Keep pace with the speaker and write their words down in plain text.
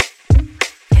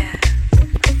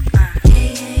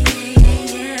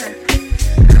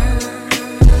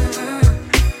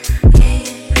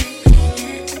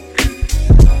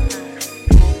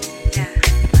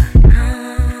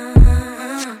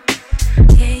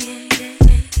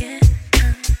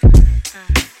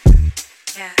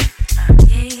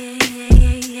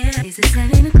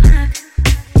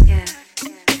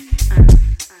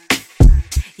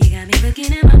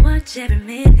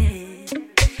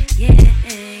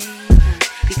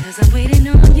I'm waiting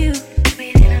on you.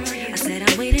 I said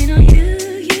I'm waiting on you.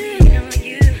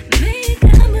 Make a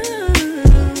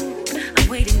move. I'm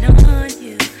waiting on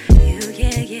you.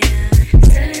 Yeah.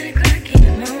 7:00 in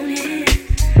the morning.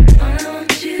 All I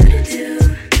want you to do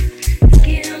is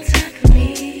get on top of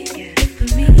me,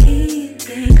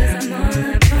 cause I'm all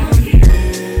up on you.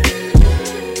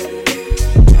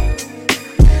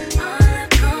 All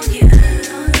up on you.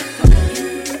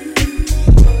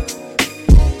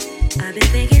 I've been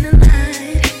thinking a lot,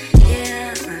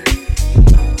 yeah.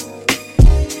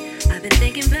 I've been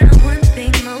thinking about one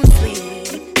thing mostly,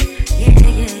 yeah.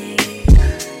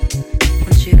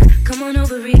 Want you to come on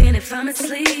over even if I'm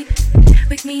asleep.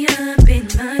 Wake me up in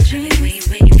my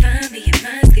dreams.